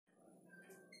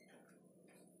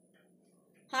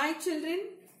Hi children,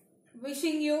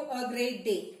 wishing you a great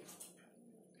day.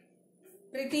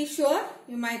 Pretty sure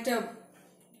you might have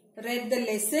read the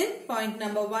lesson point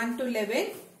number 1 to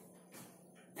 11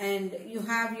 and you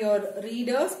have your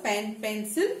readers, pen,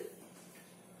 pencil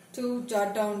to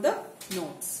jot down the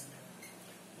notes.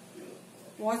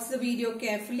 Watch the video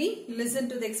carefully, listen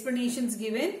to the explanations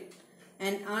given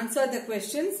and answer the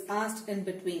questions asked in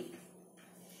between.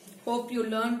 Hope you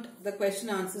learnt the question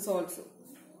answers also.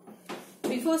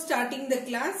 Before starting the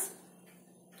class,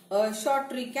 a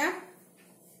short recap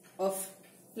of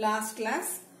last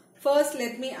class. First,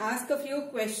 let me ask a few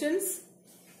questions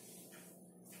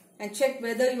and check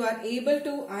whether you are able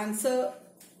to answer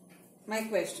my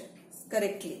questions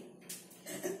correctly.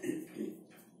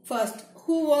 First,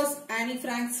 who was Anne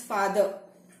Frank's father?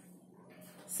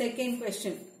 Second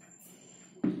question,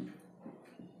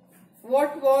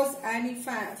 what was Anne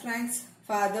Frank's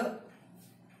father?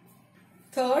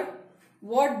 Third,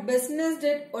 what business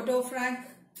did Otto Frank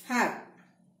have?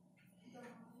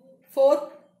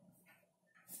 Fourth,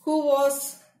 who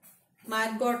was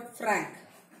Margot Frank?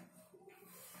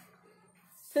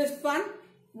 Fifth one,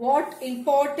 what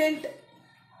importance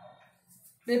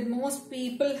did most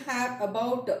people have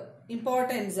about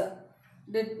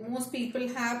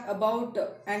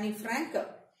Anne Frank?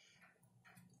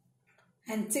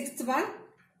 And sixth one,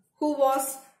 who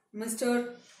was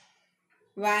Mr.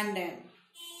 Van Dam?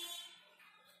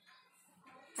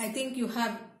 I think you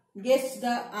have guessed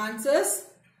the answers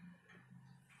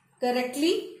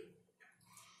correctly.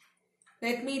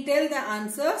 Let me tell the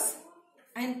answers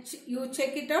and you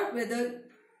check it out whether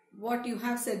what you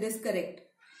have said is correct.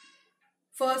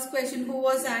 First question, who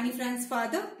was Anne Frank's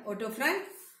father? Otto Frank.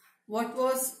 What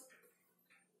was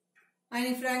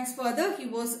Anne Frank's father? He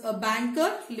was a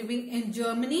banker living in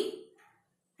Germany.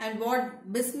 And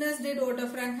what business did Otto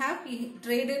Frank have? He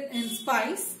traded in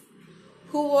spice.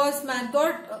 Who was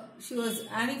Margot? She was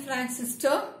Anne Frank's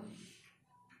sister.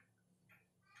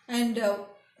 And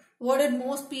what did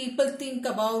most people think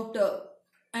about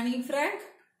Anne Frank?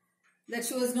 That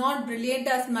she was not brilliant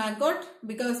as Margot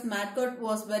because Margot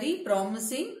was very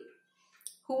promising.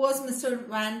 Who was Mr.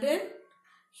 Van Dam?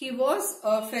 He was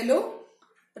a fellow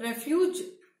refuge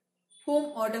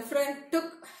whom Otto Frank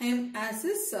took him as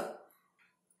his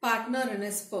partner in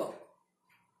his firm.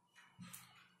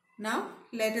 Now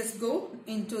let us go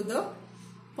into the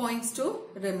points to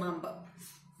remember.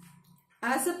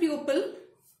 As a pupil,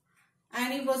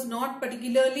 Annie was not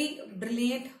particularly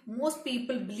brilliant. Most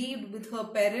people believed with her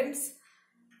parents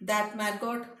that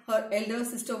Margot, her elder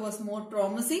sister, was more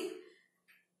promising.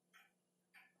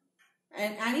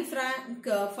 And Anne Frank's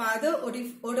father,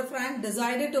 Otto Frank,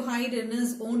 decided to hide in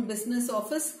his own business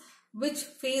office, which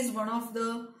faced one of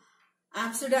the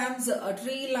Amsterdam's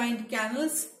tree-lined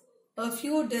canals. A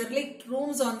few derelict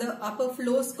rooms on the upper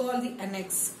floors called the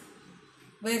Annex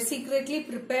were secretly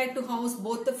prepared to house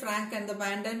both the Frank and the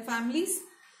Van Dam families.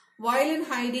 While in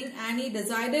hiding, Annie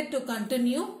decided to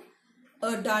continue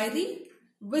a diary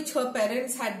which her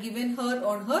parents had given her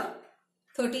on her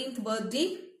 13th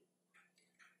birthday.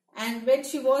 And when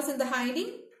she was in the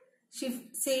hiding, she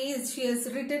says she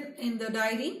has written in the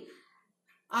diary,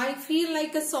 I feel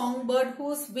like a songbird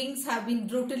whose wings have been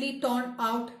brutally torn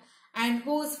out and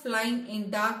who is flying in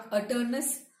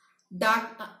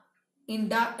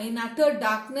in utter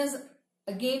darkness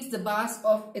against the bars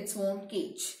of its own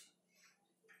cage.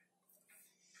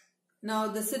 Now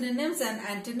the synonyms and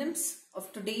antonyms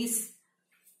of today's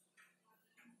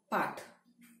part.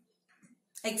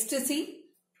 Ecstasy,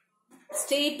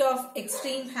 state of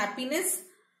extreme happiness.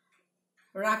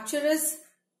 Rapturous,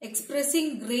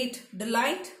 expressing great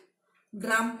delight.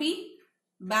 Grumpy,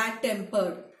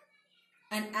 bad-tempered.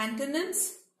 And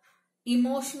antonyms,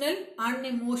 emotional,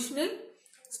 unemotional,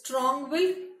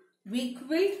 strong-willed,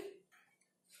 weak-willed,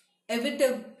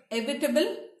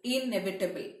 evitable,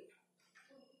 inevitable.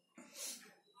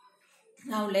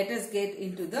 Now let us get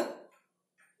into the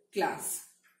class.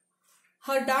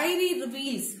 Her diary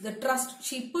reveals the trust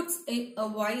she puts in a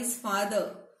wise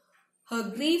father. Her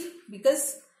grief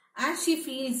because as she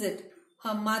feels it,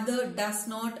 her mother does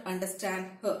not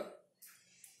understand her.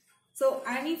 So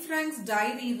Anne Frank's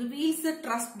diary reveals the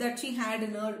trust that she had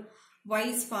in her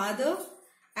wise father,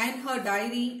 and her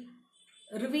diary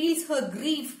reveals her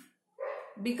grief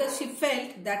because she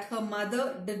felt that her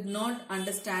mother did not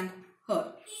understand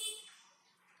her.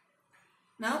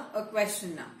 Now a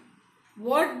question now.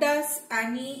 What does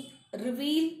Annie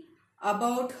reveal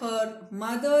about her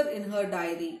mother in her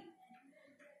diary?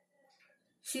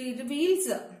 She reveals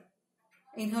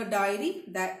in her diary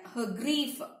that her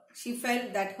grief, she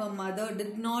felt that her mother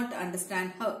did not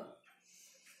understand her.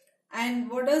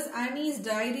 And what does Annie's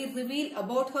diary reveal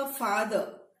about her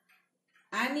father?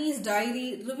 Annie's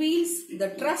diary reveals the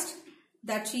trust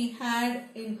that she had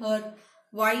in her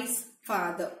wise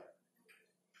father.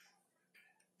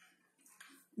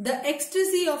 The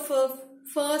ecstasy of her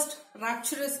first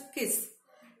rapturous kiss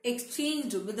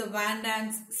exchanged with the Van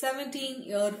Dan's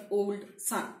 17-year-old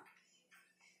son.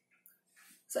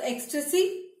 So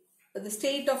ecstasy, the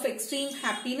state of extreme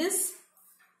happiness,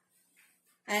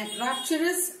 and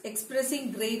rapturous,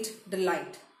 expressing great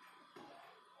delight.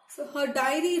 So her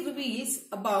diary reveals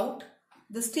about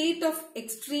the state of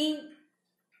extreme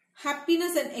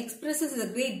happiness and expresses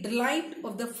the great delight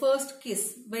of the first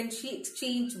kiss when she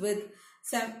exchanged with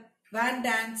Van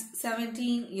Dan's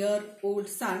 17-year-old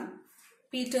son,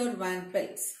 Peter Van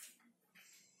Pels.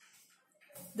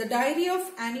 The diary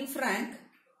of Annie Frank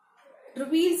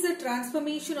reveals the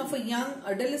transformation of a young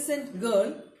adolescent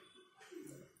girl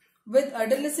with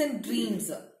adolescent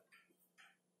dreams.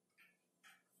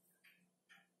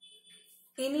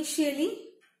 Initially,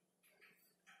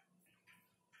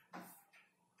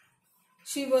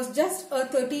 she was just a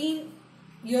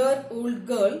 13-year-old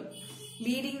girl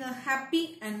leading a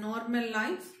happy and normal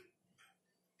life.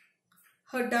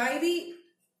 Her diary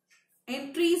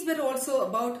entries were also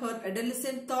about her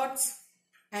adolescent thoughts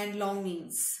and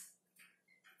longings.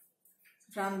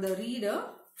 From the reader,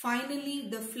 finally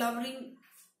the flowering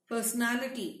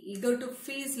personality eager to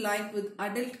face life with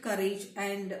adult courage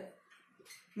and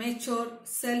mature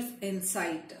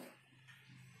self-insight.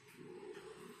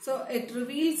 So it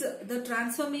reveals the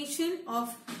transformation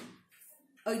of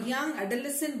a young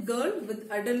adolescent girl with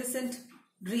adolescent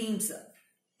dreams.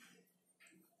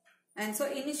 And so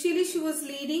initially she was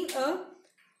leading a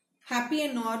happy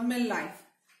and normal life.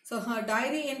 So her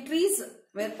diary entries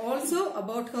were also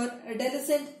about her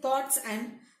adolescent thoughts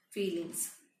and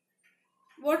feelings.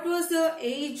 What was the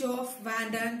age of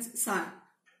Van Dan's son?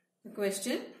 The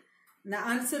question. The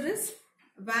answer is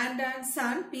Van Dan's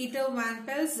son, Peter Van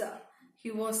Pels, he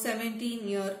was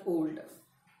 17-year-old.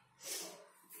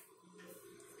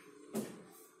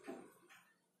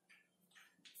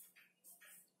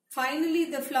 Finally,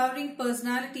 the flowering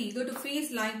personality eager to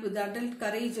face life with adult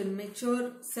courage and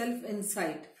mature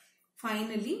self-insight.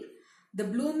 Finally, the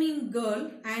blooming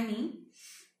girl, Annie,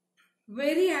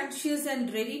 very anxious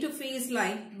and ready to face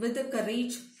life with the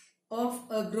courage of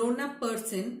a grown-up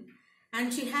person,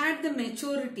 and she had the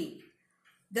maturity,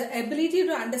 the ability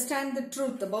to understand the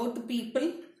truth about the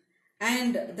people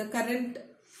and the current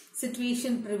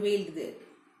situation prevailed there.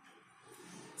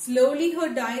 Slowly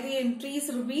her diary entries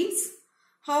reveals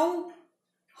how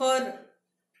her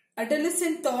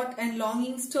adolescent thought and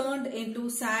longings turned into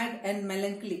sad and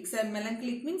melancholic. Sad,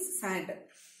 melancholic means sad.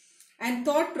 And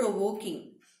thought-provoking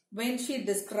when she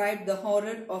described the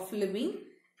horror of living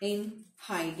in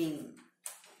hiding.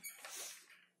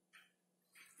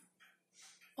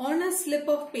 On a slip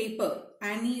of paper,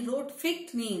 Annie wrote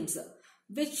fake names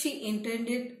which she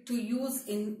intended to use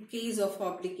in case of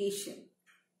publication.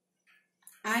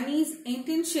 Annie's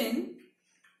intention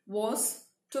was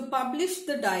to publish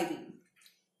the diary.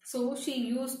 So she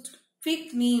used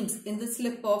fake names in a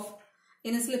slip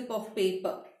of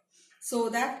paper so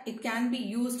that it can be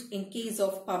used in case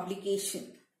of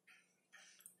publication.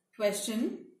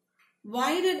 Question.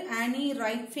 Why did Annie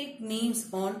write fake names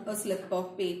on a slip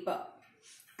of paper?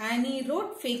 Annie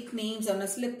wrote fake names on a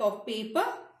slip of paper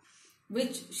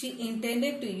which she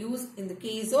intended to use in the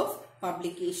case of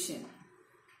publication.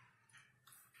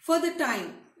 For the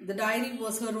time, the diary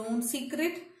was her own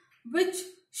secret which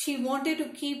she wanted to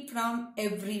keep from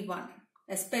everyone,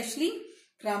 especially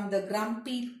from the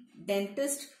grumpy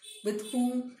dentist with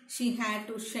whom she had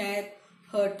to share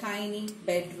her tiny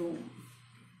bedroom.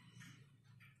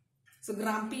 So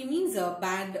grumpy means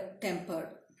bad-tempered.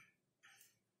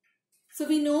 So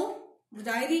we know the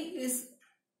diary is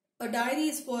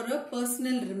for a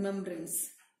personal remembrance.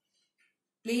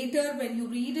 Later when you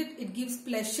read it, it gives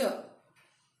pleasure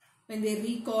when they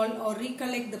recall or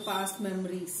recollect the past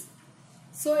memories.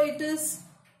 So it is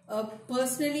a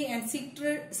personally and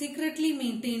secretly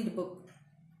maintained book.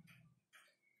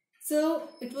 So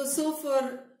it was so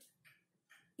for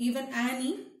even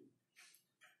Annie.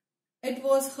 It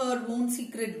was her own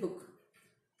secret book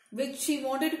which she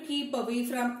wanted to keep away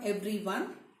from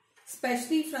everyone,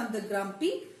 especially from the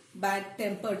grumpy,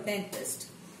 bad-tempered dentist.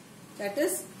 That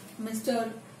is Mr.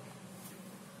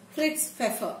 Fritz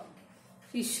Pfeffer.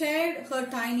 She shared her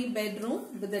tiny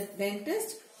bedroom with the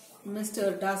dentist,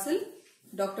 Mr. Dassel,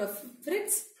 Dr.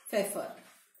 Fritz Pfeffer.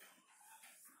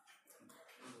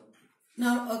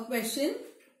 Now a question.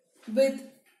 With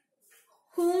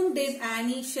whom did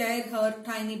Annie share her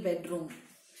tiny bedroom?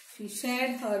 She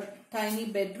shared her tiny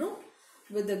bedroom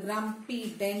with the grumpy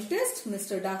dentist,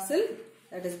 Mr. Dassel,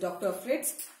 that is Dr.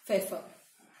 Fritz Pfeffer.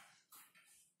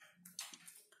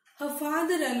 Her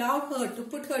father allowed her to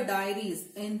put her diaries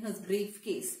in his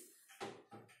briefcase.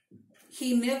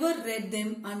 He never read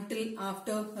them until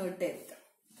after her death.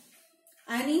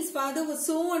 Annie's father was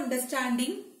so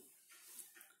understanding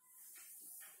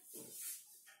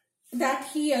that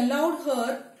he allowed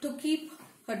her to keep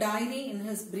her diary in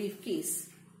his briefcase.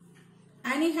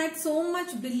 Annie had so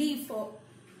much belief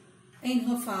in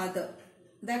her father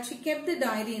that she kept the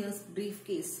diary in his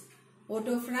briefcase.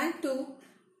 Otto Frank too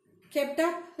kept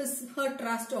up her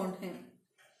trust on him.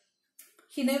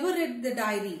 He never read the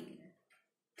diary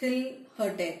till her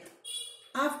death.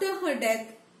 After her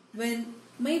death, when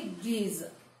Maid Gies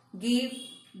gave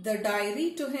the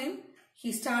diary to him,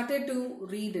 he started to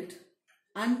read it.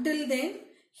 Until then,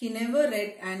 he never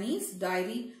read Annie's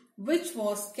diary, which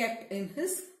was kept in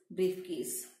his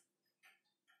briefcase.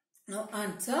 Now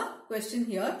answer question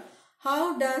here.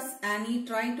 How does Annie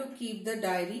try to keep the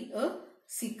diary a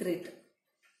secret?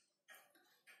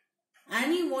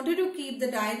 Annie wanted to keep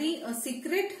the diary a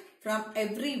secret from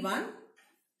everyone.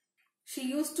 She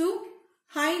used to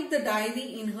hide the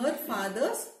diary in her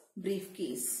father's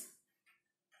briefcase.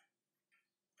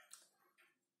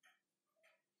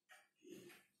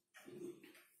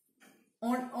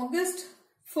 On August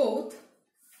 4th,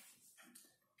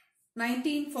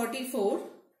 1944,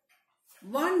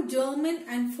 one German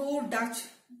and 4 Dutch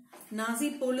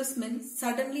Nazi policemen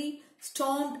suddenly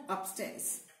stormed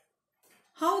upstairs.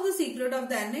 How the secret of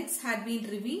the annex had been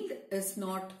revealed is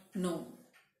not known.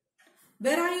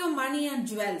 "Where are your money and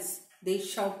jewels?" they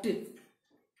shouted.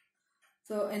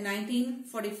 So in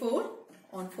 1944,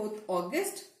 on 4th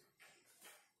August,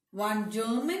 one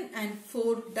German and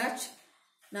 4 Dutch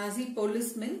Nazi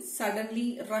policemen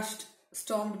suddenly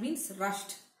stormed means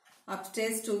rushed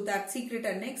upstairs to that secret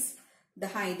annex, the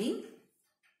hiding.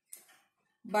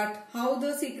 But how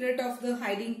the secret of the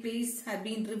hiding place had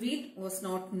been revealed was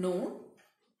not known.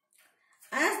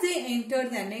 As they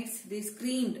entered the annex, they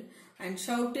screamed and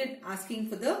shouted, asking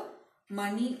for the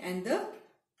money and the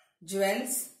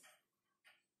jewels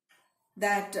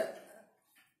that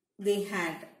they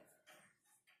had.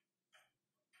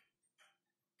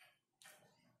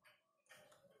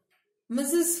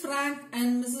 Mrs. Frank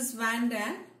and Mrs. Van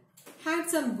Dam had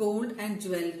some gold and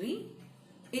jewelry.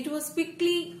 It was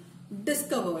quickly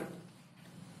discovered.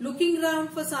 Looking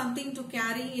round for something to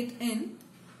carry it in,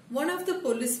 one of the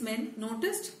policemen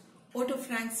noticed Otto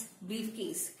Frank's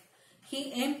briefcase.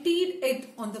 He emptied it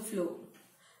on the floor,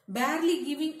 barely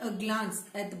giving a glance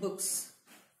at the books.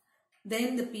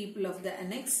 Then the people of the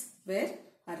annex were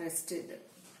arrested.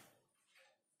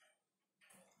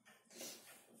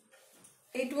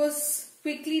 It was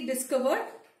quickly discovered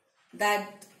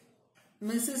that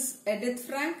Mrs. Edith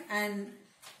Frank and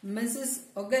Mrs.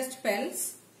 August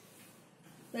Pels,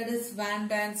 that is Van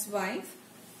Dam's wife,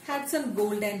 had some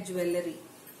gold and jewelry.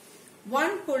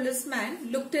 One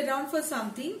policeman looked around for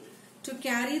something to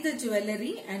carry the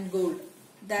jewelry and gold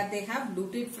that they have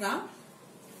looted from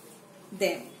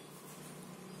them.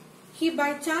 He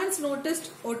by chance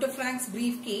noticed Otto Frank's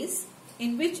briefcase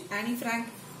in which Annie Frank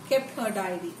kept her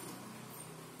diary.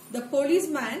 The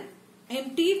policeman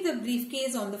emptied the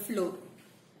briefcase on the floor.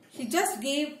 He just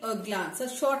gave a glance, a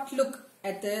short look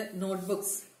at the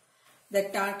notebooks, the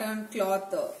tartan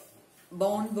cloth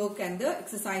bound book and the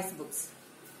exercise books.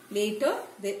 Later,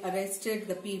 they arrested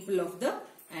the people of the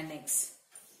annex.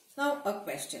 Now, a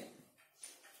question.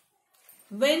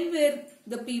 When were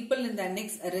the people in the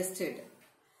annex arrested?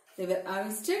 They were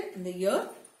arrested in the year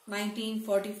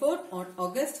 1944 on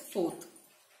August 4th.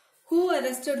 Who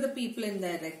arrested the people in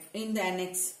the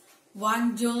annex?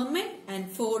 One German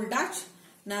and 4 Dutch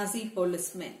Nazi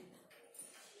policemen.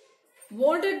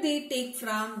 What did they take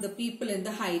from the people in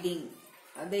the hiding?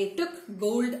 They took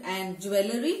gold and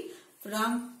jewelry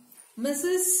from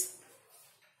Mrs.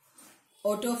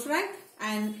 Otto Frank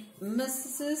and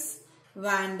Mrs.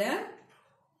 Van Dam.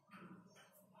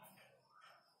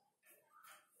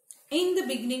 In the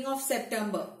beginning of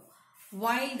September,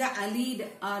 while the Allied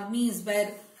armies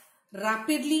were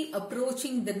rapidly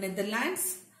approaching the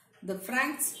Netherlands, the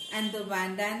Franks and the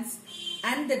Van Dams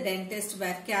and the dentist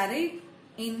were carried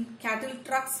in cattle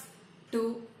trucks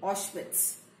to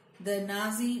Auschwitz, the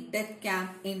Nazi death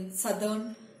camp in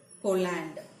southern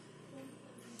Poland.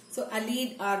 So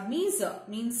Allied armies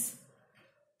means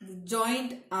the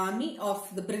joint army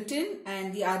of the Britain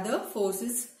and the other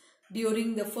forces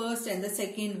during the First and the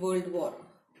Second World War.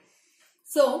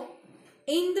 So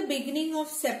in the beginning of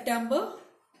September,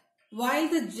 while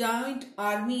the joint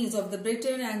armies of the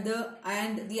Britain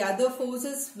and the other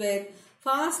forces were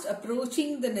fast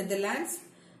approaching the Netherlands,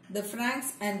 the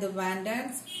Franks and the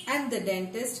Vandans and the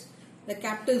dentist, the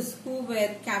captives who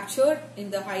were captured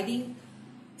in the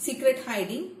secret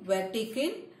hiding, were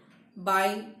taken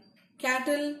by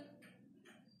cattle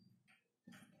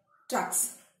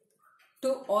trucks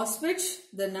to Auschwitz,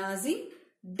 the Nazi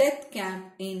death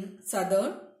camp in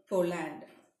southern Poland.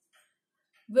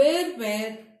 Where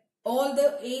were all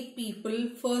the 8 people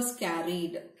first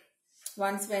carried?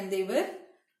 Once when they were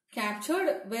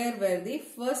captured, where were they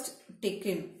first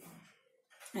taken?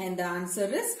 And the answer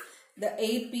is the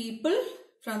 8 people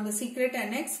from the secret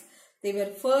annex. They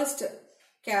were first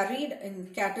carried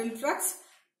in cattle trucks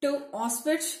to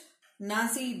Auschwitz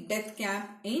Nazi death camp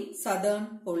in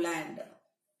southern Poland.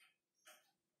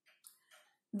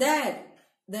 There,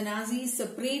 the Nazis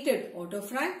separated Otto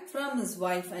Frank from his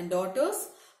wife and daughters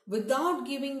without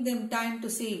giving them time to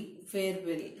say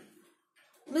farewell.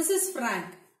 Mrs.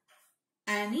 Frank,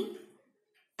 Annie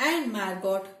and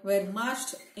Margot were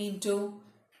marched into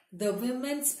the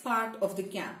women's part of the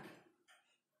camp,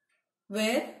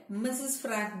 where Mrs.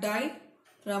 Frank died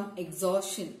from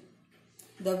exhaustion.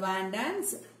 The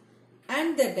Vandans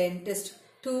and the dentist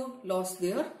too lost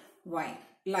their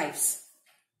lives.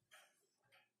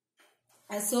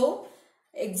 And so,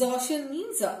 exhaustion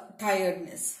means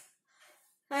tiredness.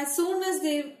 As soon as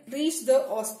they reached the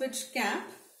Auschwitz camp,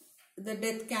 the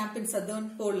death camp in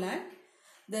southern Poland,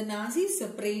 the Nazis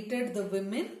separated the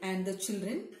women and the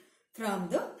children from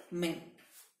the men.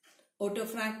 Otto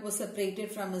Frank was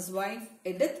separated from his wife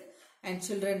Edith and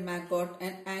children Margot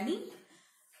and Annie,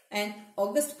 and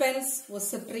August Pels was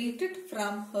separated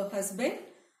from her husband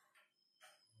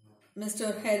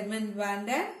Mr. Herman Van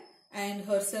Dan and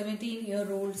her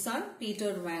 17-year-old son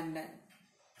Peter Van Dan.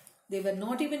 They were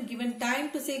not even given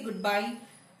time to say goodbye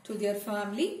to their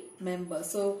family members.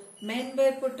 So men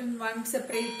were put in one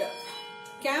separate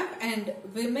camp and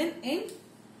women in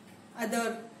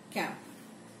other camp.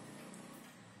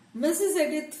 Mrs.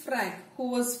 Edith Frank,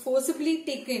 who was forcibly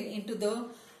taken into the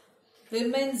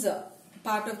women's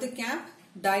part of the camp,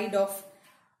 died of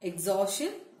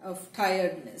exhaustion, of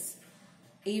tiredness.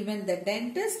 Even the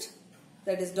dentist,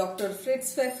 that is Dr.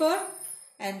 Fritz Pfeffer,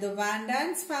 and the Van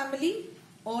Dan's family,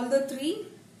 all the 3,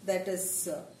 that is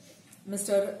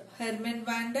Mr. Herman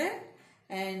Van Dan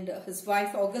and his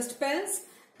wife August Pels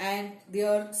and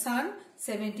their son,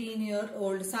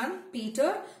 17-year-old son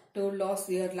Peter, too lost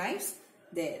their lives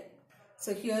there.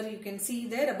 So here you can see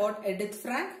there about Edith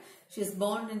Frank. She is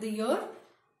born in the year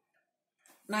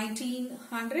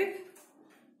 1900,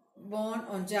 born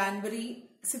on January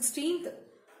 16th,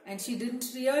 and she didn't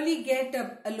really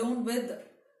get alone with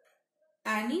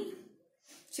Annie.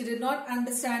 She did not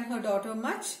understand her daughter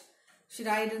much. She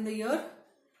died in the year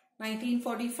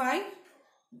 1945,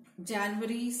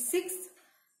 January 6th,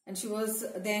 and she was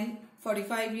then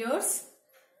 45 years,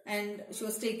 and she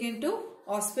was taken to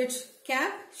Auschwitz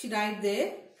camp. She died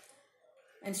there,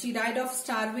 and she died of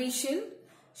starvation.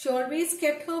 She always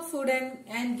kept her food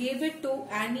and gave it to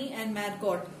Annie and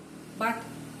Margot. But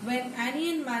when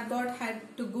Annie and Margot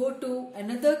had to go to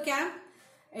another camp,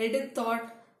 Edith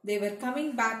thought they were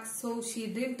coming back, so she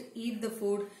didn't eat the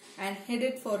food and hid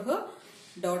it for her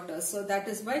daughter. So that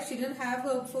is why she didn't have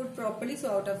her food properly.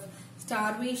 So out of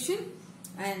starvation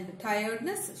and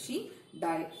tiredness, she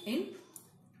died in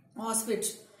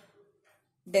Auschwitz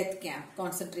death camp,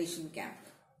 concentration camp.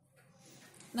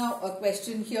 Now a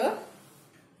question here.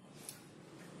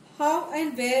 How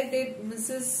and where did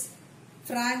Mrs.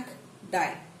 Frank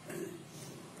die?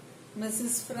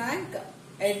 Mrs. Frank,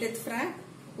 Edith Frank,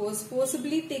 who was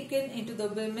forcibly taken into the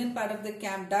women part of the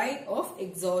camp, died of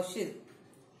exhaustion.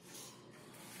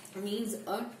 Means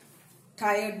a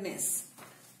tiredness.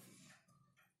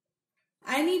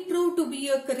 Annie proved to be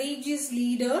a courageous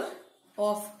leader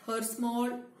of her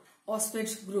small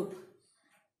Auschwitz group.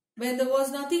 When there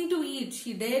was nothing to eat,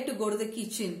 she dared to go to the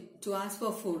kitchen to ask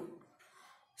for food.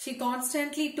 She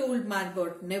constantly told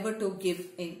Margot never to give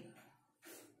in.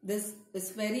 This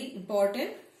is very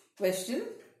important question.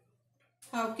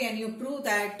 How can you prove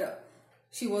that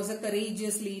she was a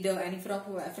courageous leader? Annie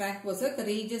Frank was a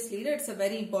courageous leader. It's a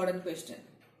very important question.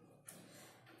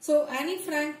 So Annie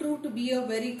Frank proved to be a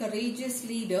very courageous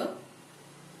leader.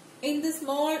 In the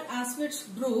small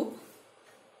Auschwitz group,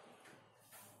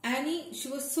 Annie, she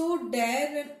was so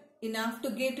daring enough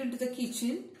to get into the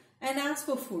kitchen and ask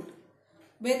for food,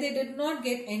 where they did not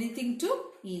get anything to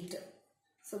eat.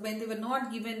 So when they were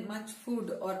not given much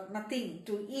food or nothing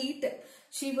to eat,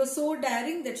 she was so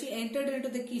daring that she entered into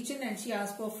the kitchen and she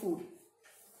asked for food.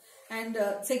 And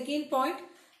second point,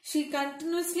 she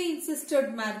continuously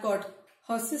insisted Margot,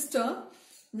 her sister,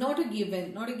 not to give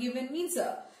in. Not to give in means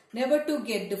never to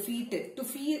get defeated, to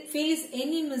face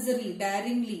any misery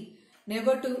daringly,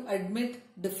 never to admit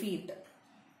defeat.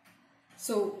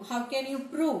 So how can you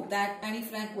prove that Anne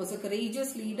Frank was a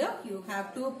courageous leader? You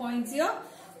have 2 points here.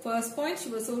 First point, she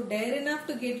was so dare enough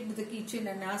to get into the kitchen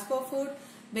and ask for food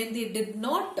when they did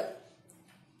not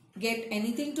get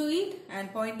anything to eat.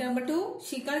 And point number 2,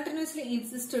 she continuously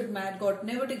insisted, mad God,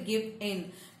 never to give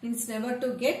in, means never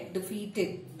to get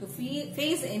defeated, to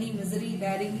face any misery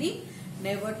daringly,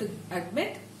 never to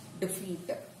admit defeat.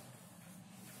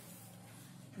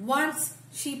 Once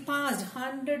she passed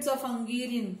hundreds of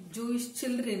Hungarian Jewish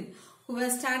children who were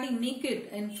standing naked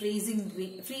in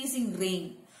freezing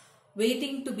rain,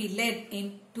 waiting to be led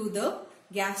into the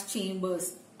gas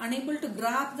chambers, unable to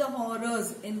grasp the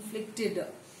horrors inflicted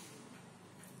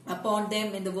upon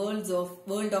them in the world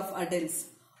of adults.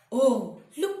 Oh,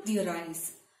 look, dear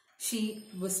eyes, she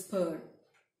whispered.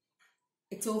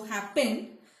 It so happened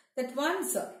that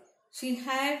once she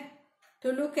had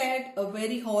to look at a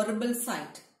very horrible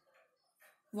sight.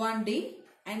 One day,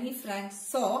 Anne Frank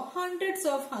saw hundreds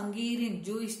of Hungarian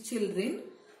Jewish children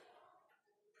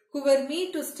who were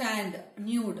made to stand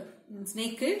nude,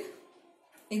 naked,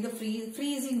 in the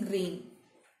freezing rain.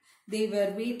 They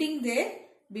were waiting there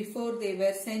before they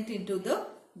were sent into the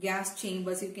gas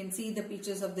chambers. You can see the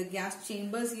pictures of the gas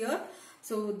chambers here.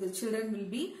 So the children will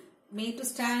be made to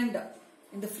stand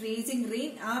in the freezing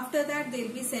rain. After that, they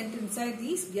will be sent inside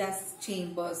these gas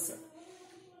chambers.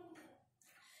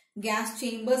 Gas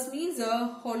chambers means a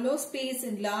hollow space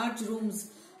in large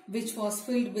rooms which was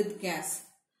filled with gas.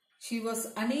 She was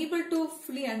unable to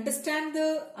fully understand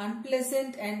the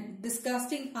unpleasant and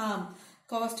disgusting harm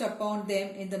caused upon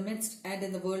them in the midst and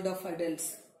in the world of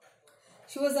adults.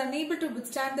 She was unable to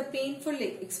withstand the painful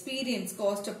experience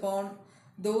caused upon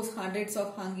those hundreds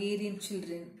of Hungarian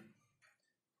children.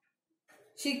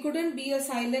 She couldn't be a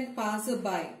silent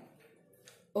passerby.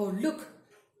 Oh, look,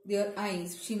 their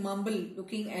eyes, she mumbled,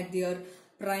 looking at their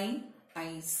prying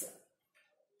eyes.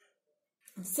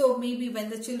 So maybe when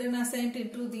the children are sent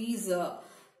into these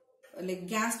like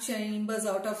gas chambers,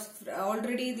 out of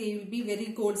already they will be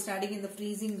very cold, standing in the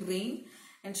freezing rain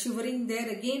and shivering there.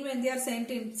 Again, when they are sent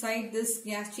inside this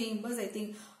gas chambers, I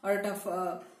think out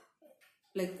of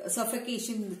like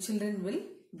suffocation, the children will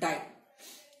die.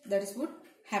 That is what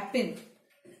happened.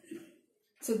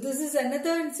 So this is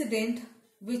another incident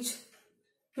which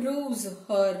proves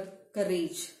her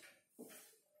courage.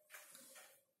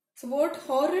 So what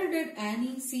horror did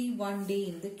Annie see one day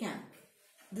in the camp?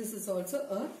 This is also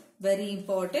a very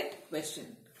important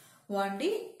question. One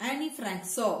day Anne Frank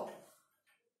saw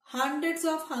hundreds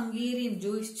of Hungarian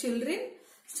Jewish children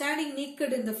standing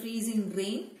naked in the freezing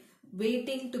rain,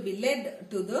 waiting to be led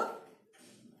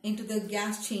into the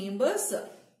gas chambers.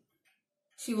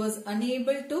 She was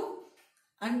unable to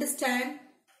understand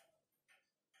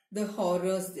the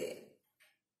horrors there.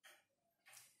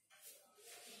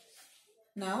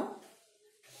 Now,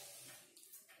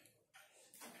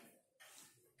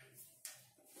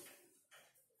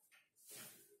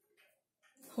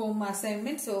 home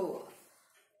assignment. So,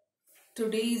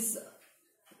 today's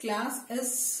class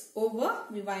is over.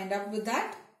 We wind up with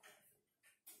that.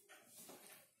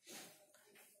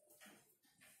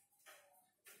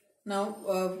 Now,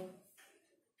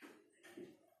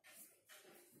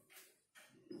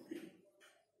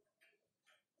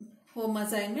 home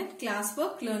assignment,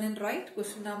 classwork, learn and write,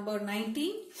 question number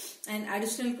 19 and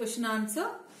additional question answer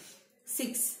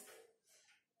 6.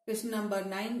 Question number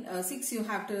 6 you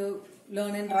have to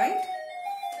learn and write.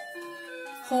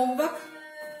 Homework,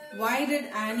 why did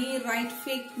Annie write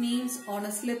fake names on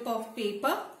a slip of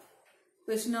paper?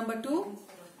 Question number 2,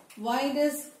 why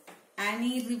does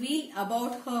Annie reveal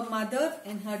about her mother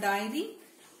in her diary?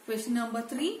 Question number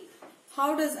 3,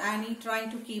 how does Annie try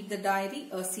to keep the diary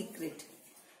a secret?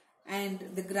 And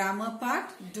the grammar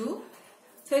part, do.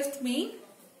 Fifth main,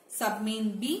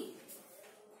 submain B,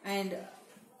 and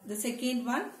the second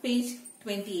one, page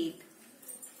 28.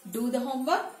 Do the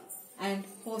homework and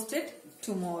post it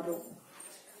tomorrow.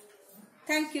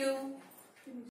 Thank you.